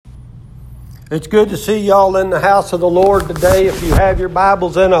It's good to see y'all in the house of the Lord today. If you have your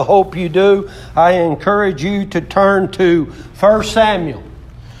Bibles in, I hope you do. I encourage you to turn to 1 Samuel.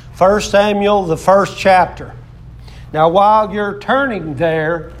 1 Samuel, the first chapter. Now, while you're turning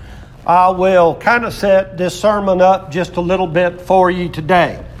there, I will kind of set this sermon up just a little bit for you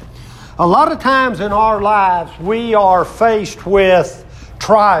today. A lot of times in our lives, we are faced with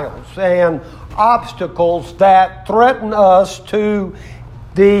trials and obstacles that threaten us to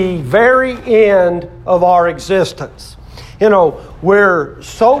the very end of our existence. You know, we're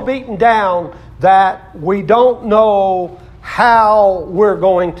so beaten down that we don't know how we're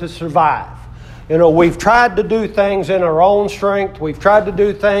going to survive. You know, we've tried to do things in our own strength. We've tried to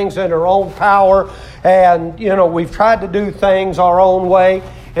do things in our own power. And, you know, we've tried to do things our own way.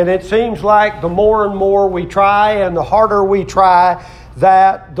 And it seems like the more and more we try and the harder we try,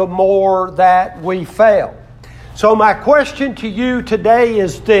 that the more that we fail. So my question to you today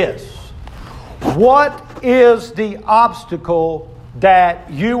is this. What is the obstacle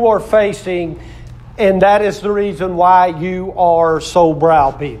that you are facing, and that is the reason why you are so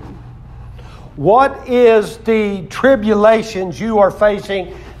browbeaten? What is the tribulations you are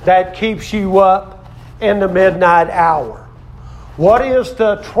facing that keeps you up in the midnight hour? What is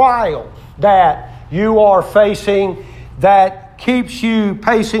the trial that you are facing that keeps you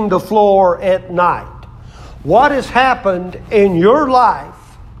pacing the floor at night? What has happened in your life?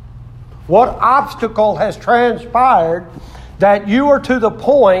 What obstacle has transpired that you are to the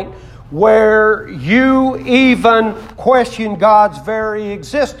point where you even question God's very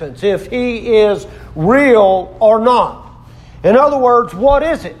existence, if He is real or not? In other words, what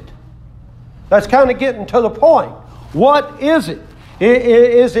is it? That's kind of getting to the point. What is it?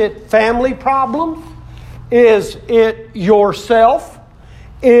 Is it family problems? Is it yourself?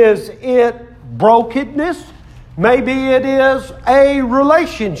 Is it brokenness? Maybe it is a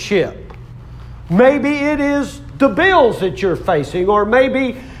relationship. Maybe it is the bills that you're facing, or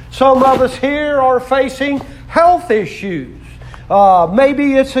maybe some of us here are facing health issues.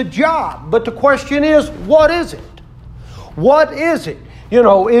 Maybe it's a job. But the question is, what is it? What is it? You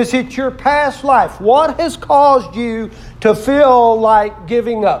know, is it your past life? What has caused you to feel like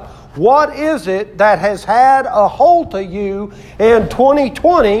giving up? What is it that has had a hold of you in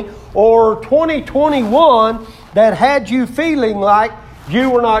 2020 or 2021 that had you feeling like you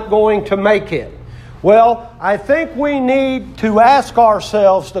were not going to make it? Well, I think we need to ask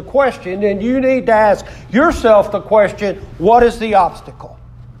ourselves the question, and you need to ask yourself the question, what is the obstacle?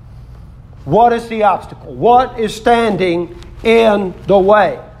 What is the obstacle? What is standing in the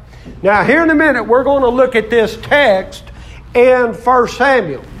way? Now, here in a minute, we're going to look at this text in 1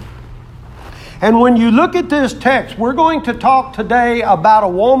 Samuel. And when you look at this text, we're going to talk today about a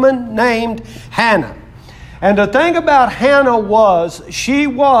woman named Hannah. And the thing about Hannah was, she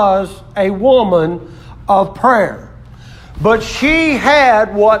was a woman of prayer. But she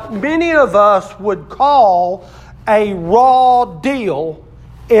had what many of us would call a raw deal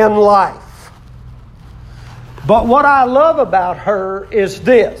in life. But what I love about her is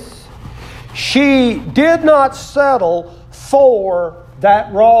this. She did not settle for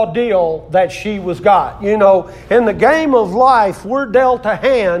that raw deal that she was got. You know, in the game of life, we're dealt a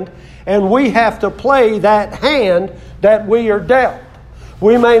hand, and we have to play that hand that we are dealt.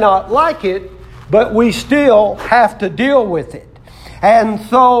 We may not like it, but we still have to deal with it. And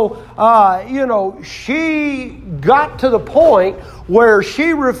so, she got to the point where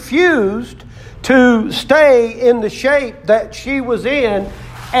she refused to stay in the shape that she was in,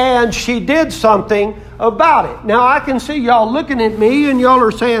 and she did something about it. Now, I can see y'all looking at me and y'all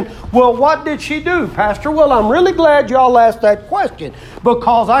are saying, well, what did she do, Pastor? Well, I'm really glad y'all asked that question,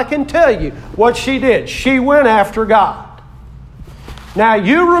 because I can tell you what she did. She went after God. Now,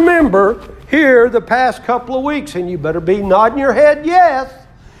 you remember here the past couple of weeks, and you better be nodding your head yes.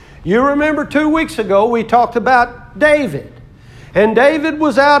 You remember 2 weeks ago we talked about David. And David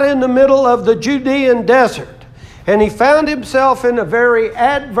was out in the middle of the Judean desert. And he found himself in a very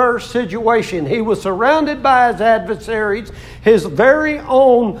adverse situation. He was surrounded by his adversaries. His very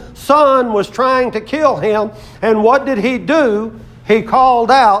own son was trying to kill him. And what did he do? He called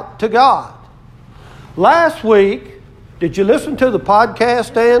out to God. Last week, did you listen to the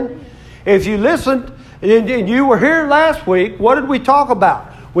podcast, Dan? If you listened and you were here last week, what did we talk about?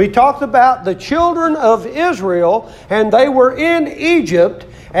 We talked about the children of Israel, and they were in Egypt,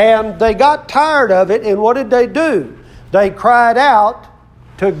 and they got tired of it, and what did they do? They cried out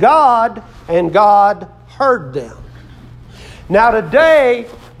to God, and God heard them. Now today,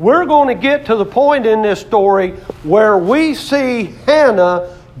 we're going to get to the point in this story where we see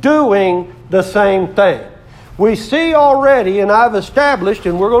Hannah doing the same thing. we see already, and I've established,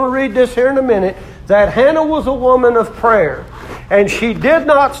 and we're going to read this here in a minute, that Hannah was a woman of prayer. And she did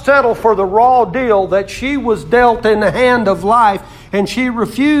not settle for the raw deal that she was dealt in the hand of life. And she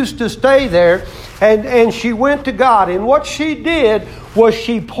refused to stay there. And she went to God. And what she did was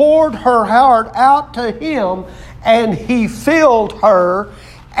she poured her heart out to Him. And He filled her.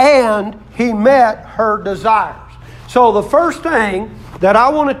 And He met her desires. So the first thing that I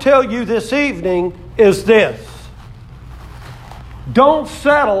want to tell you this evening is this. Don't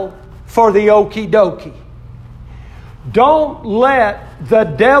settle for the okie dokie. Don't let the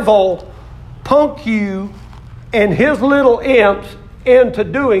devil punk you and his little imps into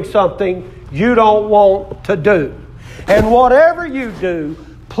doing something you don't want to do. And whatever you do,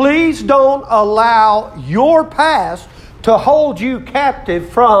 please don't allow your past to hold you captive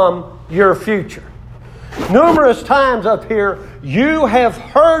from your future. Numerous times up here, you have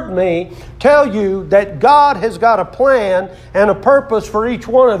heard me tell you that God has got a plan and a purpose for each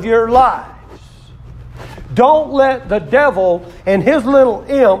one of your lives. Don't let the devil and his little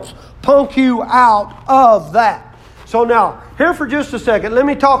imps punk you out of that. So now, here for just a second, let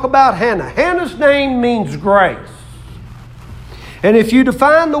me talk about Hannah. Hannah's name means grace. And if you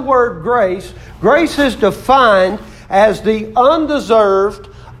define the word grace, grace is defined as the undeserved,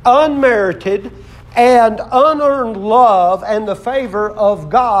 unmerited, and unearned love and the favor of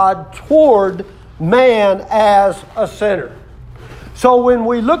God toward man as a sinner. So when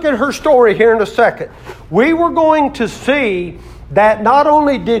we look at her story here in a second, we were going to see that not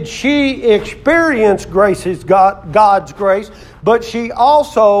only did she experience God's grace, but she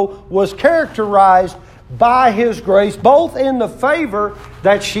also was characterized by His grace, both in the favor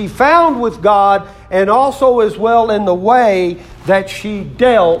that she found with God and also as well in the way that she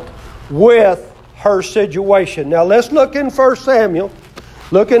dealt with her situation. Now let's look in 1 Samuel.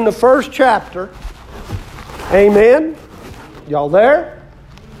 Look in the first chapter. Amen. Y'all there?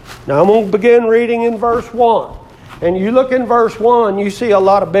 Now I'm going to begin reading in verse 1. And you look in verse 1, you see a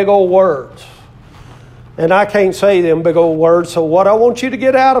lot of big old words. And I can't say them big old words. So what I want you to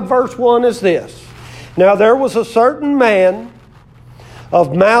get out of verse 1 is this. Now there was a certain man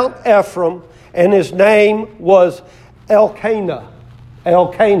of Mount Ephraim, and his name was Elkanah.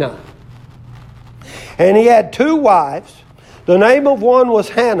 And he had 2 wives. The name of one was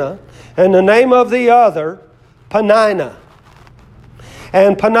Hannah, and the name of the other Peninnah.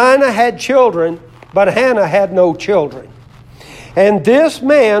 And Peninnah had children, but Hannah had no children. And this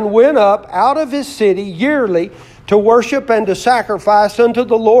man went up out of his city yearly to worship and to sacrifice unto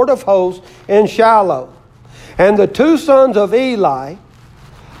the Lord of hosts in Shiloh. And the 2 sons of Eli,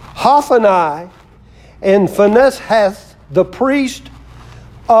 Hophni and Phinehas, the priest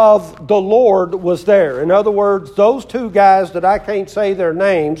of the Lord, was there. In other words, those 2 guys that I can't say their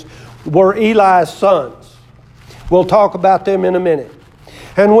names were Eli's sons. We'll talk about them in a minute.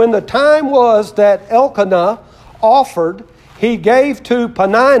 And when the time was that Elkanah offered, he gave to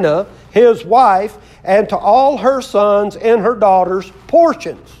Peninnah, his wife, and to all her sons and her daughters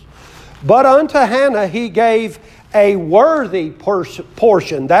portions. But unto Hannah he gave a worthy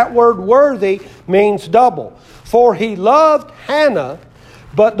portion. That word worthy means double. For he loved Hannah,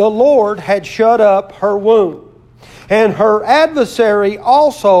 but the Lord had shut up her womb. And her adversary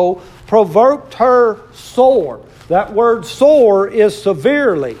also provoked her sore. That word sore is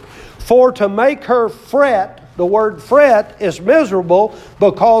severely. For to make her fret, the word fret is miserable,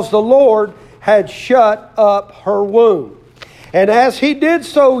 because the Lord had shut up her womb. And as he did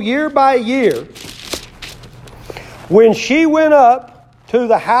so year by year, when she went up to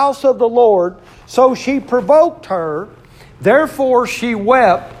the house of the Lord, so she provoked her, therefore she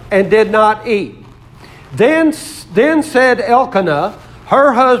wept and did not eat. Then said Elkanah,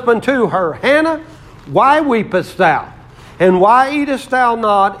 her husband, to her, Hannah, why weepest thou? And why eatest thou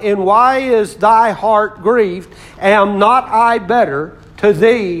not? And why is thy heart grieved? Am not I better to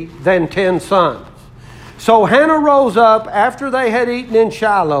thee than 10 sons? So Hannah rose up after they had eaten in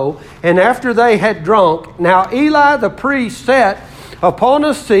Shiloh, and after they had drunk. Now Eli the priest sat upon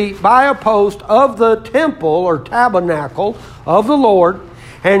a seat by a post of the temple or tabernacle of the Lord,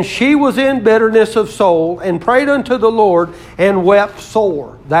 and she was in bitterness of soul, and prayed unto the Lord, and wept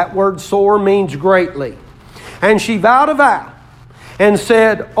sore. That word sore means greatly. And she vowed a vow, and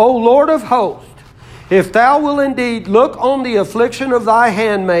said, O Lord of hosts, if thou wilt indeed look on the affliction of thy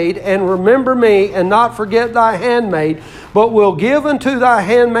handmaid, and remember me, and not forget thy handmaid, but will give unto thy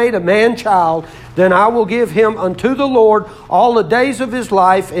handmaid a man-child, then I will give him unto the Lord all the days of his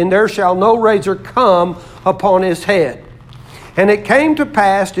life, and there shall no razor come upon his head. And it came to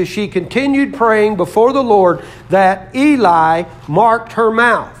pass, as she continued praying before the Lord, that Eli marked her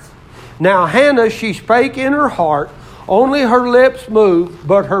mouth. Now Hannah, she spake in her heart, only her lips moved,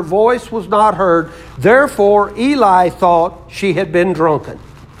 but her voice was not heard. Therefore Eli thought she had been drunken.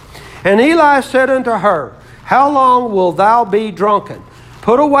 And Eli said unto her, How long wilt thou be drunken?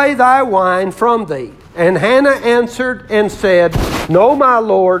 Put away thy wine from thee. And Hannah answered and said, No, my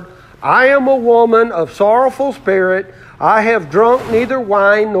Lord, I am a woman of sorrowful spirit. I have drunk neither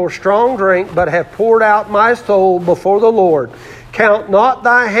wine nor strong drink, but have poured out my soul before the Lord. Count not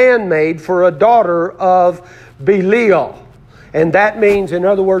thy handmaid for a daughter of Belial. And that means, in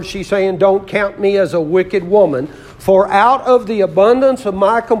other words, she's saying, don't count me as a wicked woman. For out of the abundance of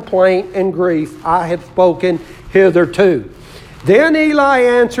my complaint and grief I have spoken hitherto. Then Eli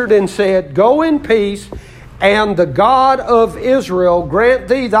answered and said, Go in peace, and the God of Israel grant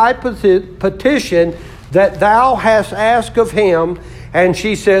thee thy petition that thou hast asked of him. And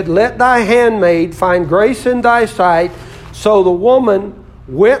she said, Let thy handmaid find grace in thy sight. So the woman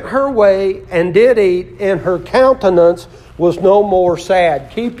went her way and did eat, and her countenance was no more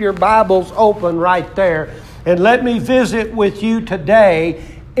sad. Keep your Bibles open right there. And let me visit with you today.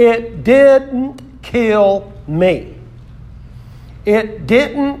 It didn't kill me. It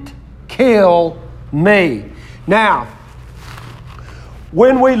didn't kill me. Now,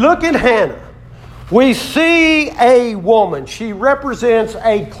 when we look at Hannah, we see a woman. She represents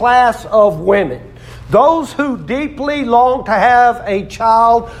a class of women. Those who deeply long to have a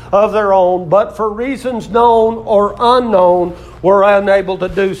child of their own, but for reasons known or unknown, were unable to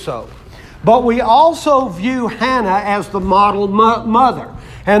do so. But we also view Hannah as the model mother.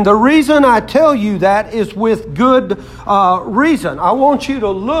 And the reason I tell you that is with good reason. I want you to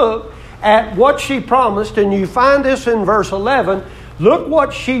look at what she promised, and you find this in verse 11. Look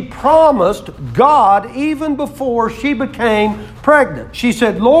what she promised God even before she became pregnant. She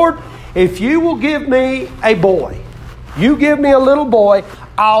said, Lord, if you will give me a boy, you give me a little boy,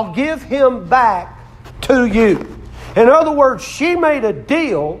 I'll give him back to you. In other words, she made a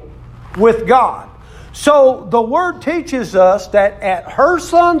deal with God. So the Word teaches us that at her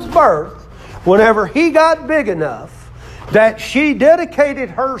son's birth, whenever he got big enough, that she dedicated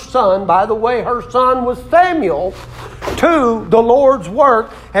her son, by the way, her son was Samuel, to the Lord's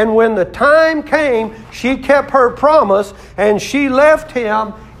work. And when the time came, she kept her promise and she left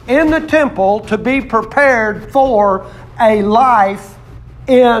him in the temple to be prepared for a life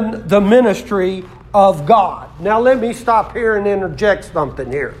in the ministry of God. Now let me stop here and interject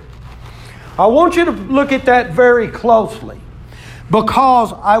something here. I want you to look at that very closely,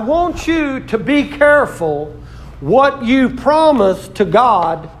 because I want you to be careful what you promise to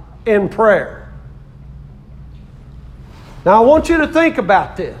God in prayer. Now I want you to think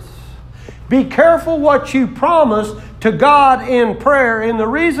about this. Be careful what you promise to God in prayer. And the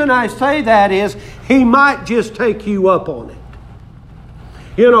reason I say that is He might just take you up on it.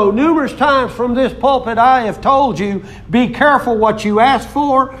 You know, numerous times from this pulpit I have told you, be careful what you ask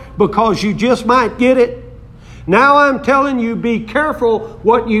for, because you just might get it. Now I'm telling you, be careful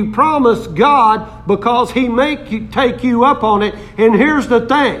what you promise God, because He may take you up on it. And here's the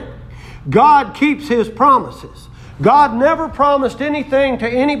thing. God keeps His promises. God never promised anything to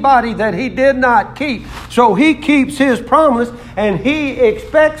anybody that He did not keep. So He keeps His promise, and He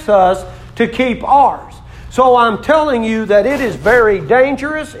expects us to keep ours. So I'm telling you that it is very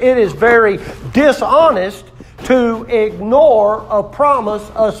dangerous, it is very dishonest to ignore a promise,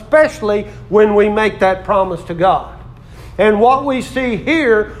 especially when we make that promise to God. And what we see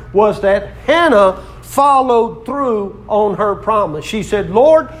here was that Hannah followed through on her promise. She said,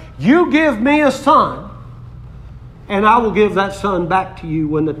 Lord, you give me a son, and I will give that son back to you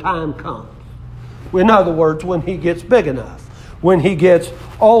when the time comes. In other words, when he gets big enough, when he gets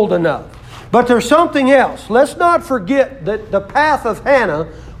old enough. But there's something else. Let's not forget that the path of Hannah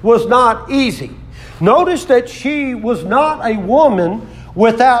was not easy. Notice that she was not a woman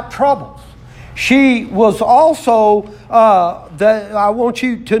without troubles. She was also, I want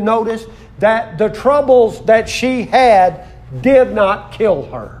you to notice that the troubles that she had did not kill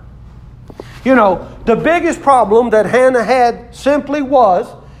her. You know, the biggest problem that Hannah had simply was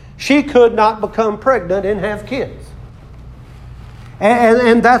she could not become pregnant and have kids.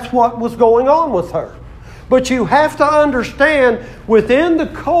 And that's what was going on with her. But you have to understand, within the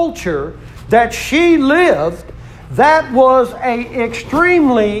culture that she lived, that was an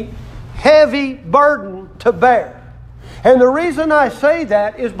extremely heavy burden to bear. And the reason I say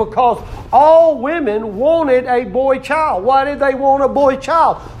that is because all women wanted a boy child. Why did they want a boy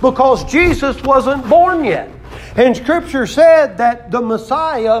child? Because Jesus wasn't born yet. And Scripture said that the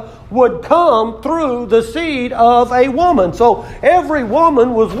Messiah would come through the seed of a woman. So every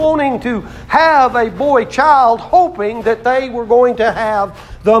woman was wanting to have a boy child, hoping that they were going to have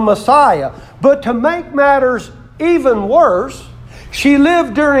the Messiah. But to make matters even worse, she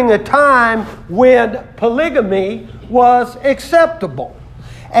lived during a time when polygamy was acceptable.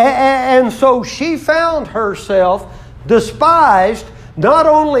 And so she found herself despised not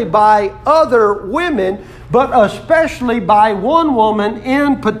only by other women, but especially by one woman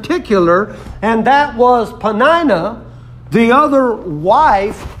in particular, and that was Peninnah, the other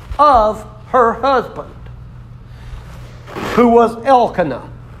wife of her husband, who was Elkanah.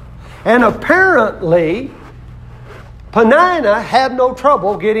 And apparently, Peninnah had no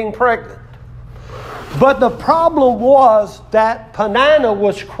trouble getting pregnant. But the problem was that Peninnah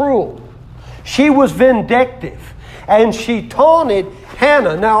was cruel. She was vindictive. And she taunted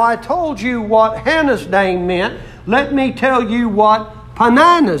Hannah. Now, I told you what Hannah's name meant. Let me tell you what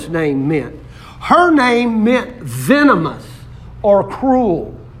Peninnah's name meant. Her name meant venomous or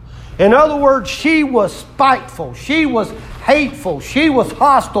cruel. In other words, she was spiteful. She was hateful. She was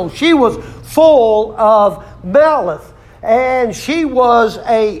hostile. She was full of malice. And she was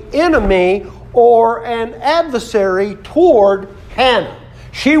an enemy or an adversary toward Hannah.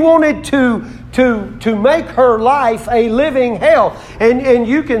 She wanted to make her life a living hell. And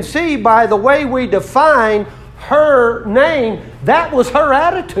you can see by the way we define her name, that was her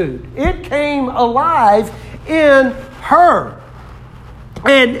attitude. It came alive in her.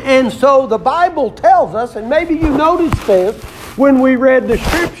 And so the Bible tells us, and maybe you noticed this when we read the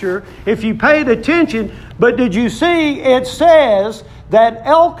Scripture, if you paid attention, but did you see it says that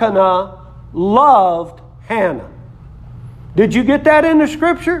Elkanah loved Hannah? Did you get that in the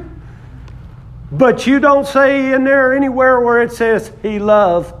Scripture? But you don't say in there anywhere where it says he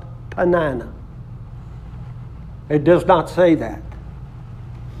loved Peninnah. It does not say that.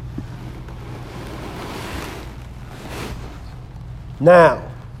 Now,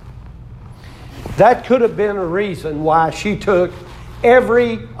 that could have been a reason why she took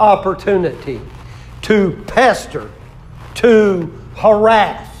every opportunity to pester, to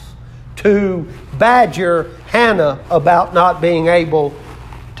harass, to badger Hannah about not being able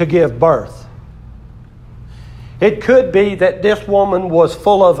to give birth. It could be that this woman was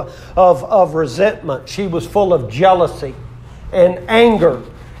full of resentment. She was full of jealousy and anger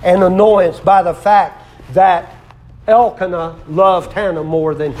and annoyance by the fact that Elkanah loved Hannah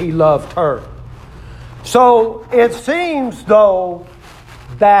more than he loved her. So it seems, though,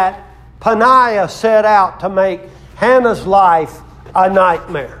 that Peninnah set out to make Hannah's life a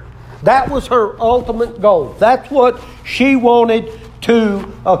nightmare. That was her ultimate goal. That's what she wanted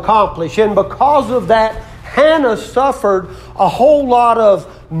to accomplish. And because of that, Hannah suffered a whole lot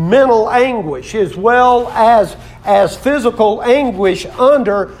of mental anguish as well as physical anguish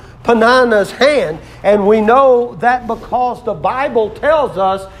under Peninnah's hand. And we know that because the Bible tells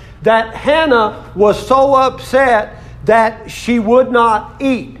us that Hannah was so upset that she would not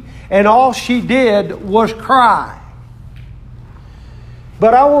eat. And all she did was cry.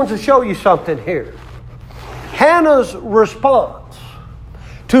 But I want to show you something here. Hannah's response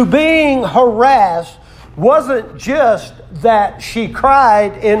to being harassed wasn't just that she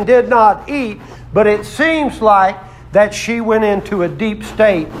cried and did not eat, but it seems like that she went into a deep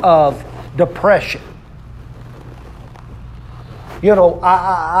state of depression. You know,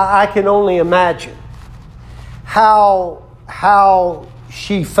 I can only imagine how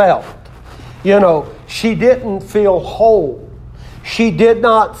she felt. You know, she didn't feel whole. She did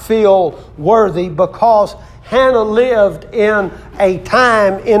not feel worthy because Hannah lived in a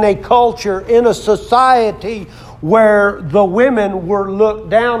time, in a culture, in a society where the women were looked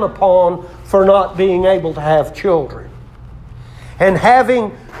down upon for not being able to have children. And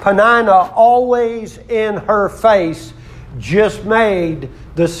having Peninnah always in her face just made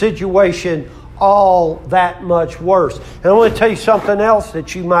the situation all that much worse. And I want to tell you something else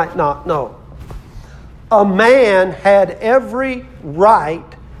that you might not know. A man had every right,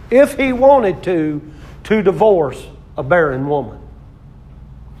 if he wanted to divorce a barren woman.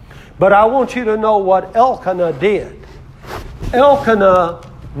 But I want you to know what Elkanah did. Elkanah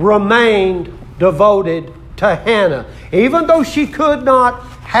remained devoted to Hannah. Even though she could not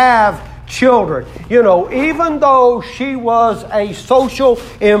have children, you know, even though she was a social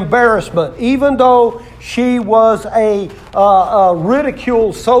embarrassment, even though she was a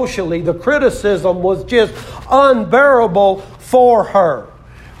ridiculed socially, the criticism was just unbearable for her.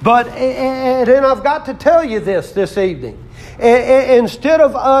 But, and I've got to tell you this evening. Instead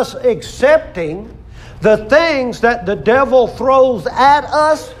of us accepting the things that the devil throws at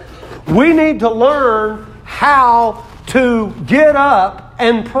us, we need to learn how to get up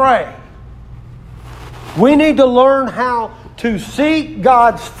and pray. We need to learn how to seek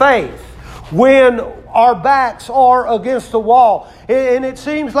God's face when our backs are against the wall. And it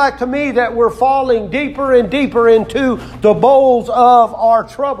seems like to me that we're falling deeper and deeper into the bowls of our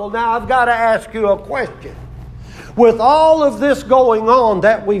trouble. Now, I've got to ask you a question. With all of this going on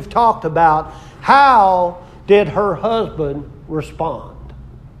that we've talked about, how did her husband respond?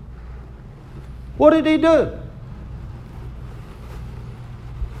 What did he do?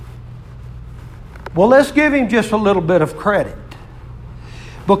 Well, let's give him just a little bit of credit,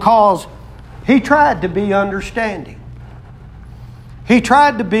 because he tried to be understanding. He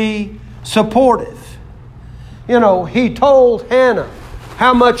tried to be supportive. He told Hannah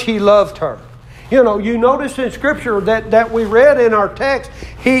how much he loved her. You notice in Scripture that we read in our text,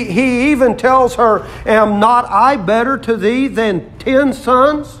 he even tells her, am not I better to thee than 10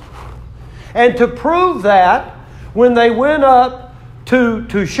 sons? And to prove that, when they went up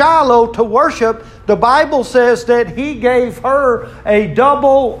to Shiloh to worship, the Bible says that he gave her a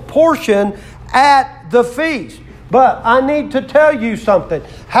double portion at the feast. But I need to tell you something.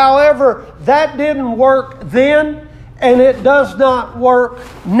 However, that didn't work then, and it does not work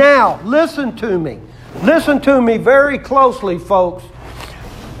now. Listen to me. Listen to me very closely, folks.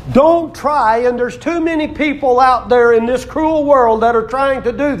 Don't try, and there's too many people out there in this cruel world that are trying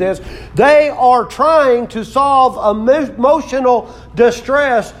to do this. They are trying to solve emotional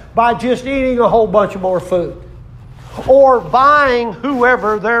distress by just eating a whole bunch of more food, or buying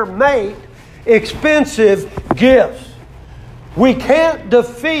whoever their mate expensive gifts. We can't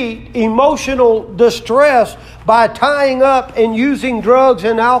defeat emotional distress by tying up and using drugs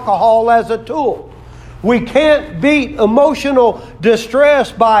and alcohol as a tool. We can't beat emotional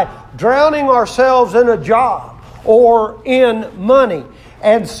distress by drowning ourselves in a job or in money.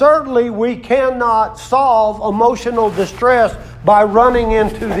 And certainly we cannot solve emotional distress by running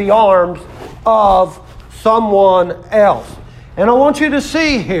into the arms of someone else. And I want you to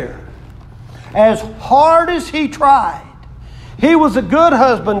see here, as hard as he tried, he was a good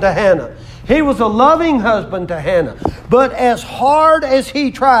husband to Hannah. He was a loving husband to Hannah. But as hard as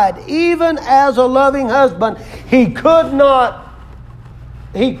he tried, even as a loving husband, he could not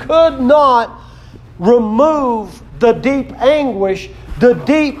remove the deep anguish, the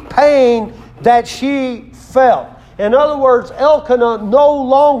deep pain that she felt. In other words, Elkanah no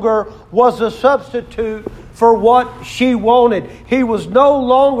longer was a substitute for what she wanted. He was no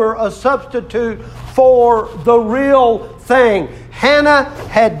longer a substitute for the real thing. Hannah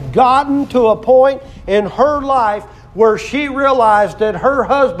had gotten to a point in her life where she realized that her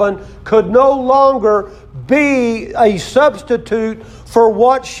husband could no longer be a substitute for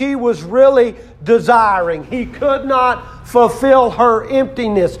what she was really desiring. He could not fulfill her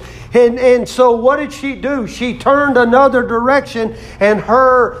emptiness. And so what did she do? She turned another direction, and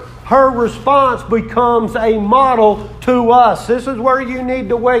her response becomes a model to us. This is where you need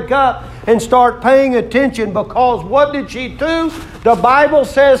to wake up and start paying attention, because what did she do? The Bible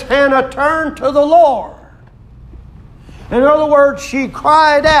says Hannah turned to the Lord. In other words, she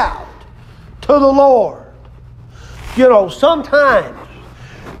cried out to the Lord. Sometimes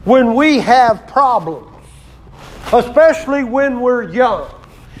when we have problems, especially when we're young,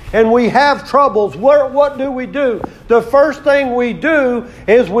 and we have troubles, what do? The first thing we do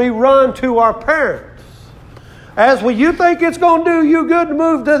is we run to our parents. You think it's going to do you good to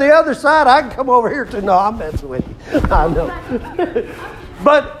move to the other side? I can come over here too. No, I'm messing with you. I know.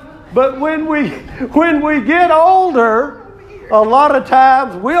 But when we get older, a lot of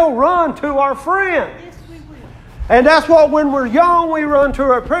times we'll run to our friends. And that's what, when we're young, we run to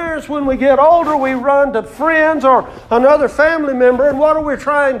our parents. When we get older, we run to friends or another family member. And what are we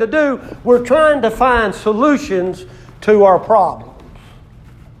trying to do? We're trying to find solutions to our problems.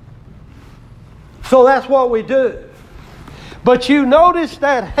 So that's what we do. But you notice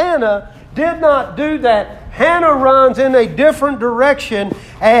that Hannah did not do that. Hannah runs in a different direction,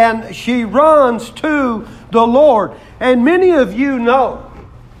 and she runs to the Lord. And many of you know,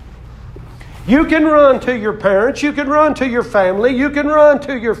 you can run to your parents, you can run to your family, you can run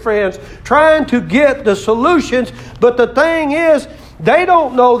to your friends, trying to get the solutions. But the thing is, they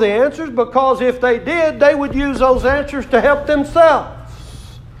don't know the answers, because if they did, they would use those answers to help themselves.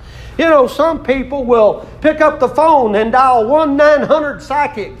 Some people will pick up the phone and dial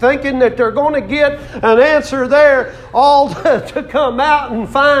 1-900-PSYCHIC, thinking that they're going to get an answer there, all to come out and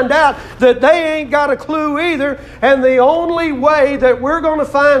find out that they ain't got a clue either. And the only way that we're going to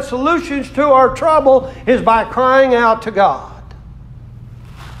find solutions to our trouble is by crying out to God.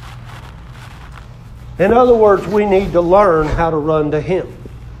 In other words, we need to learn how to run to Him.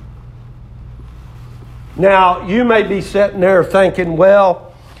 Now, you may be sitting there thinking,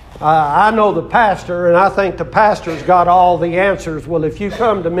 well, I know the pastor, and I think the pastor's got all the answers. Well, if you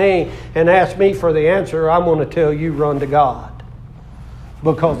come to me and ask me for the answer, I'm going to tell you run to God.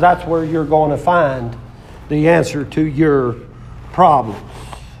 Because that's where you're going to find the answer to your problems.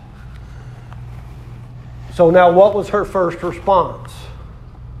 So now what was her first response?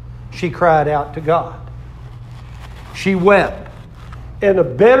 She cried out to God. She wept in the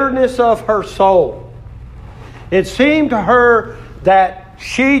bitterness of her soul. It seemed to her that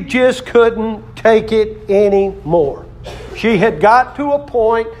she just couldn't take it anymore. She had got to a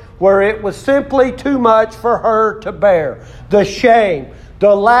point where it was simply too much for her to bear. The shame,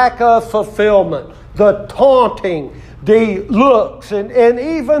 the lack of fulfillment, the taunting, the looks, and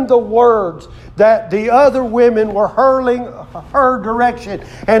even the words that the other women were hurling her direction.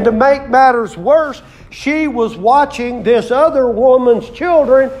 And to make matters worse, she was watching this other woman's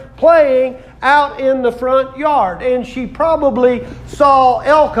children playing out in the front yard. And she probably saw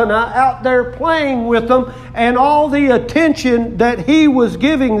Elkanah out there playing with them, and all the attention that he was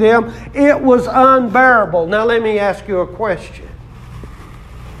giving them, it was unbearable. Now let me ask you a question.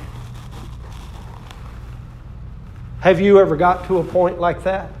 Have you ever got to a point like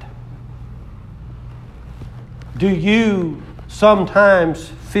that? Do you sometimes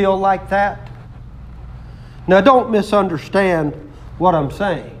feel like that? Now don't misunderstand what I'm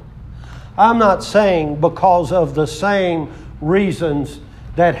saying. I'm not saying because of the same reasons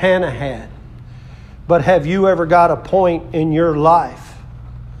that Hannah had. But have you ever got a point in your life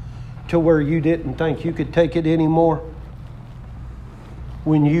to where you didn't think you could take it anymore?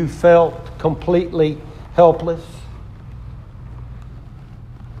 When you felt completely helpless?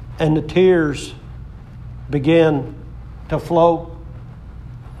 And the tears began to flow?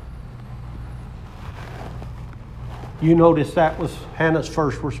 You notice that was Hannah's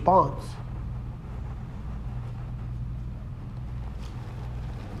first response.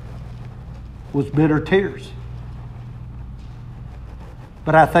 Was bitter tears.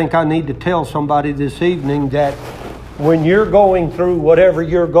 But I think I need to tell somebody this evening that when you're going through whatever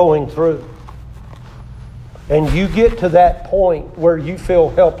you're going through, and you get to that point where you feel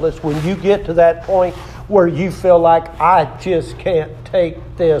helpless, when you get to that point where you feel like I just can't take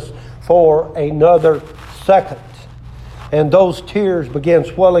this for another second, and those tears begin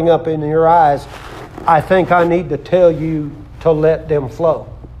swelling up in your eyes, I think I need to tell you to let them flow.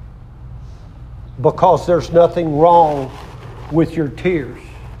 Because there's nothing wrong with your tears.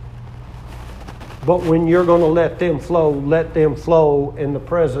 But when you're going to let them flow in the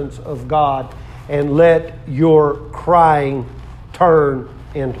presence of God, and let your crying turn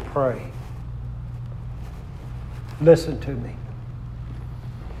into praying. Listen to me.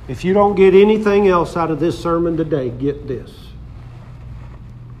 If you don't get anything else out of this sermon today, get this.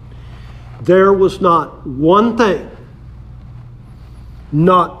 There was not one thing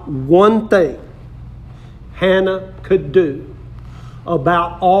Hannah could do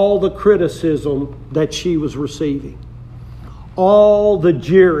about all the criticism that she was receiving, all the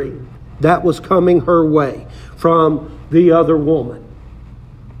jeering that was coming her way from the other woman.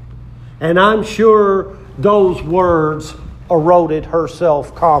 And I'm sure those words eroded her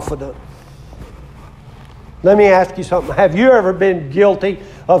self-confidence. Let me ask you something. Have you ever been guilty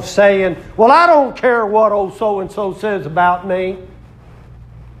of saying, well, I don't care what old so-and-so says about me?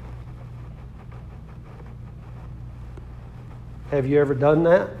 Have you ever done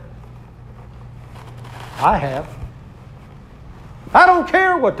that? I have. I don't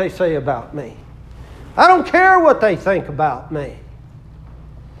care what they say about me. I don't care what they think about me.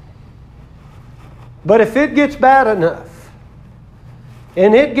 But if it gets bad enough,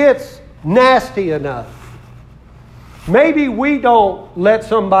 and it gets nasty enough, maybe we don't let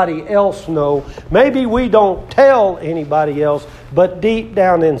somebody else know. Maybe we don't tell anybody else, but deep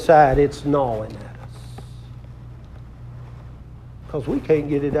down inside, it's gnawing at us. Because we can't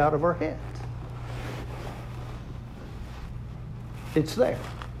get it out of our heads. It's there.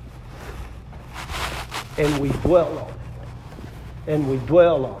 And we dwell on it. And we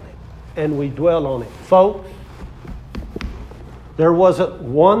dwell on it. And we dwell on it. Folks, there wasn't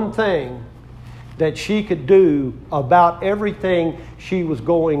one thing that she could do about everything she was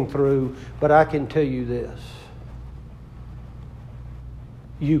going through, but I can tell you this.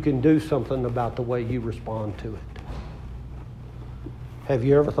 You can do something about the way you respond to it. Have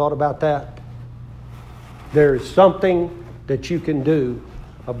you ever thought about that? There is something that you can do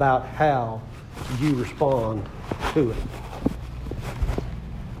about how you respond to it.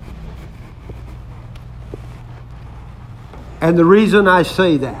 And the reason I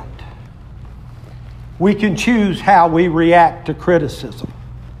say that, we can choose how we react to criticism.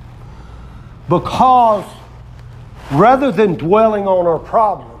 Because rather than dwelling on our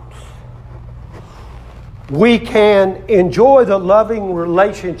problems, we can enjoy the loving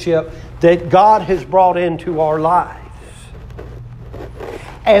relationship that God has brought into our lives.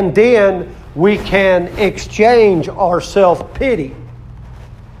 And then we can exchange our self-pity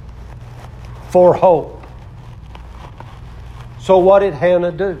for hope. So what did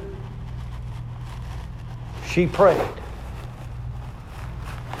Hannah do? She prayed.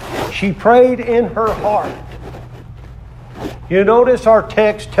 She prayed in her heart. You notice our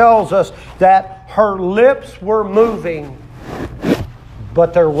text tells us that her lips were moving,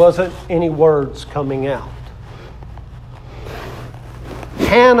 but there wasn't any words coming out.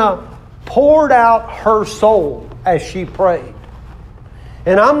 Hannah poured out her soul as she prayed.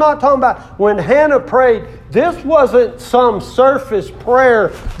 And I'm not talking about when Hannah prayed, this wasn't some surface prayer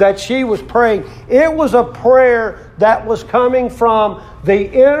that she was praying. It was a prayer that was coming from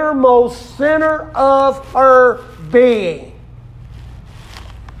the innermost center of her being.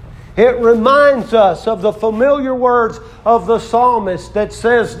 It reminds us of the familiar words of the psalmist that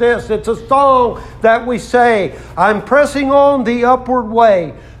says this. It's a song that we say, I'm pressing on the upward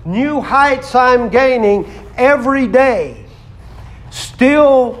way. New heights I'm gaining every day.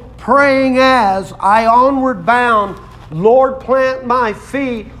 Still praying as I onward bound. Lord, plant my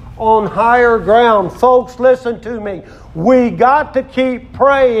feet on higher ground. Folks, listen to me. We got to keep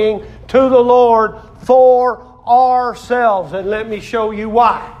praying to the Lord for ourselves. And let me show you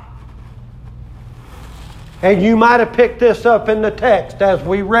why. And you might have picked this up in the text as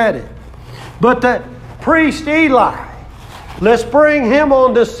we read it. But the priest Eli, let's bring him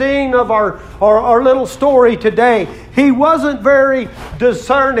on the scene of our little story today. He wasn't very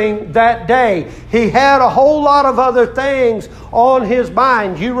discerning that day. He had a whole lot of other things on his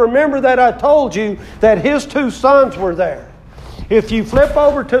mind. You remember that I told you that his two sons were there. If you flip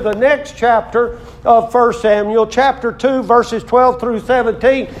over to the next chapter of 1 Samuel, chapter 2, verses 12 through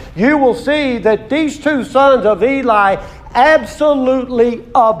 17, you will see that these two sons of Eli absolutely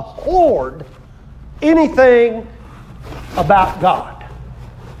abhorred anything about God.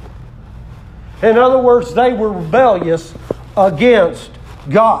 In other words, they were rebellious against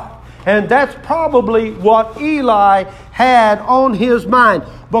God. And that's probably what Eli had on his mind,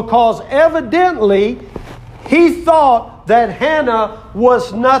 because evidently he thought that Hannah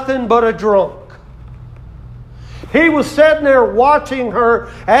was nothing but a drunk. He was sitting there watching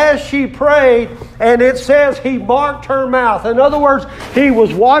her as she prayed, and it says he marked her mouth. In other words, he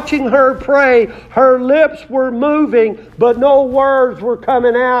was watching her pray. Her lips were moving, but no words were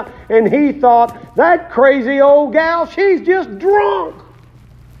coming out. And he thought, that crazy old gal, she's just drunk.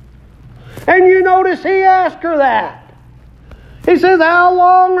 And you notice he asked her that. He says, how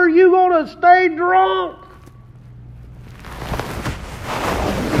long are you going to stay drunk?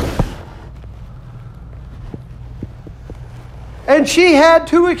 And she had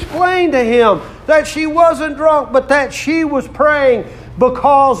to explain to him that she wasn't drunk, but that she was praying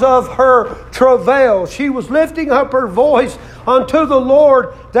because of her travail. She was lifting up her voice unto the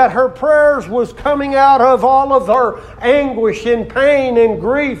Lord, that her prayers was coming out of all of her anguish and pain and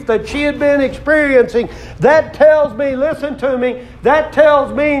grief that she had been experiencing. That tells me, listen to me, that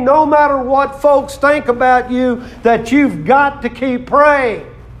tells me no matter what folks think about you, that you've got to keep praying.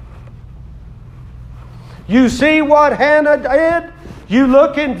 You see what Hannah did? You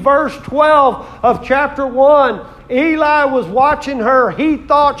look in verse 12 of chapter 1. Eli was watching her. He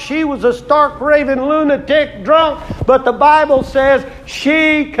thought she was a stark raving lunatic drunk. But the Bible says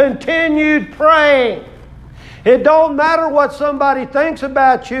she continued praying. It don't matter what somebody thinks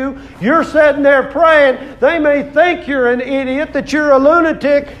about you. You're sitting there praying. They may think you're an idiot, that you're a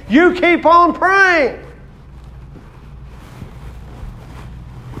lunatic. You keep on praying.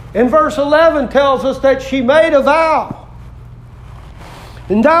 And verse 11 tells us that she made a vow.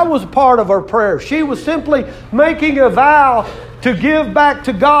 And that was part of her prayer. She was simply making a vow to give back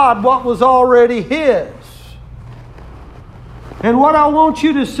to God what was already His. And what I want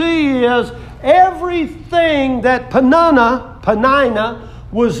you to see is everything that Peninnah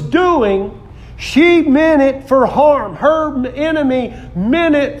was doing, she meant it for harm. Her enemy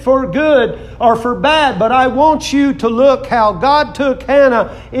meant it for good or for bad. But I want you to look how God took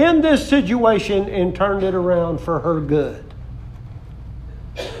Hannah in this situation and turned it around for her good.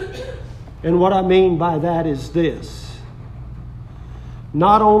 And what I mean by that is this.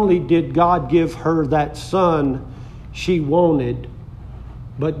 Not only did God give her that son she wanted,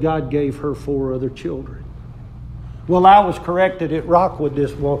 but God gave her 4 other children. Well, I was corrected at Rockwood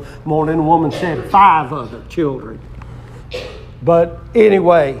this morning. A woman said 5 other children. But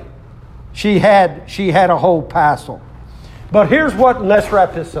anyway, she had a whole passel. But here's what, let's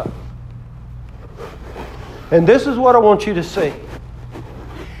wrap this up. And this is what I want you to see.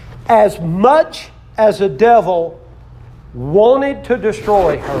 As much as the devil wanted to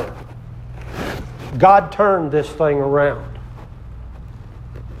destroy her, God turned this thing around.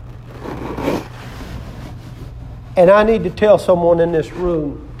 And I need to tell someone in this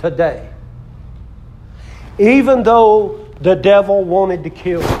room today, even though the devil wanted to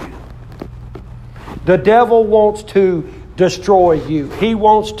kill you, the devil wants to destroy you, he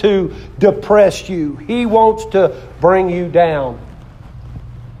wants to depress you, he wants to bring you down,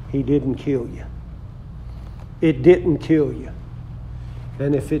 he didn't kill you. It didn't kill you.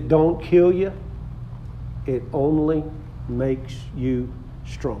 And if it don't kill you, it only makes you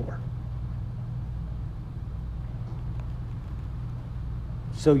stronger.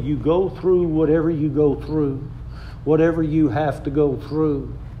 So you go through whatever you go through, whatever you have to go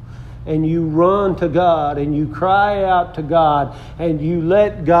through, and you run to God and you cry out to God and you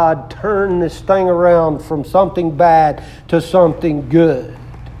let God turn this thing around from something bad to something good.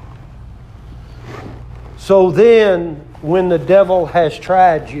 So then, when the devil has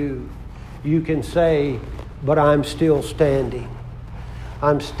tried you, you can say, but I'm still standing.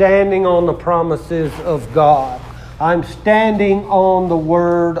 I'm standing on the promises of God. I'm standing on the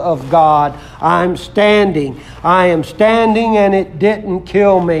Word of God. I am standing and it didn't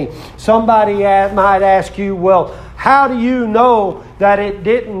kill me. Somebody might ask you, well, how do you know that it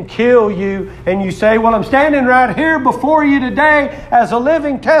didn't kill you? And you say, well, I'm standing right here before you today as a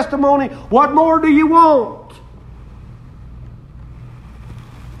living testimony. What more do you want?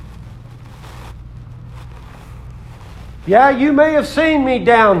 Yeah, you may have seen me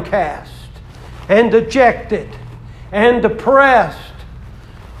downcast and dejected and depressed.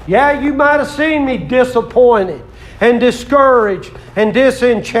 Yeah, you might have seen me disappointed and discouraged and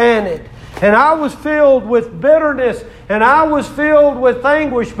disenchanted. And I was filled with bitterness and I was filled with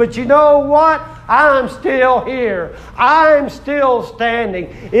anguish. But you know what? I'm still here. I'm still standing.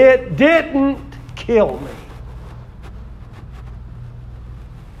 It didn't kill me.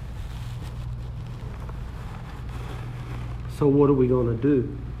 So what are we going to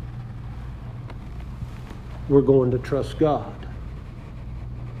do? We're going to trust God.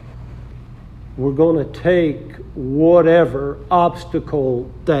 We're going to take whatever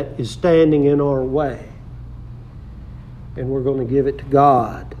obstacle that is standing in our way, and we're going to give it to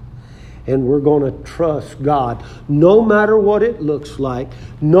God. And we're going to trust God. No matter what it looks like,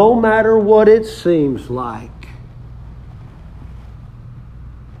 no matter what it seems like,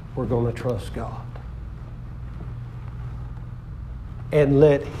 we're going to trust God. And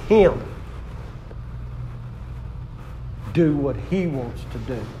let Him do what He wants to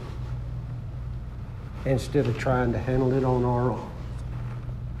do instead of trying to handle it on our own.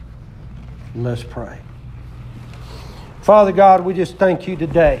 Let's pray. Father God, we just thank you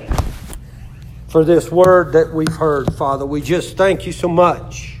today for this word that we've heard, Father. We just thank you so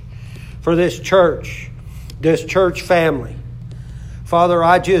much for this church family. Father,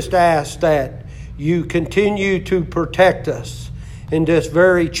 I just ask that you continue to protect us in this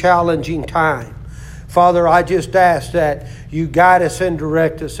very challenging time. Father, I just ask that you guide us and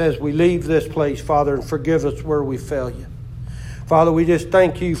direct us as we leave this place, Father, and forgive us where we fail you. Father, we just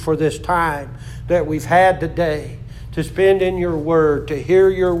thank you for this time that we've had today to spend in your word, to hear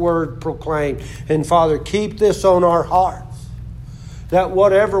your word proclaimed. And Father, keep this on our hearts, that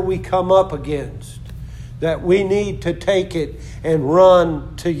whatever we come up against, that we need to take it and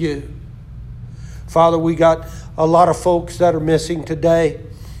run to you. Father, we got a lot of folks that are missing today,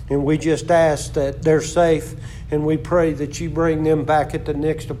 and we just ask that they're safe, and we pray that you bring them back at the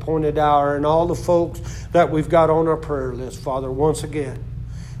next appointed hour. And all the folks that we've got on our prayer list, Father, once again,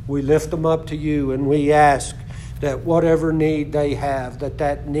 we lift them up to you, and we ask that whatever need they have,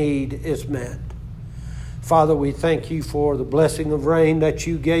 that need is met. Father, we thank you for the blessing of rain that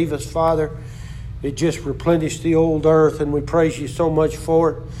you gave us, Father. It just replenished the old earth, and we praise you so much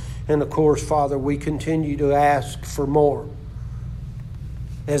for it. And of course, Father, we continue to ask for more,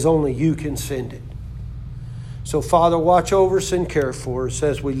 as only you can send it. So, Father, watch over us and care for us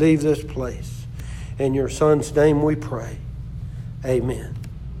as we leave this place. In your Son's name we pray. Amen.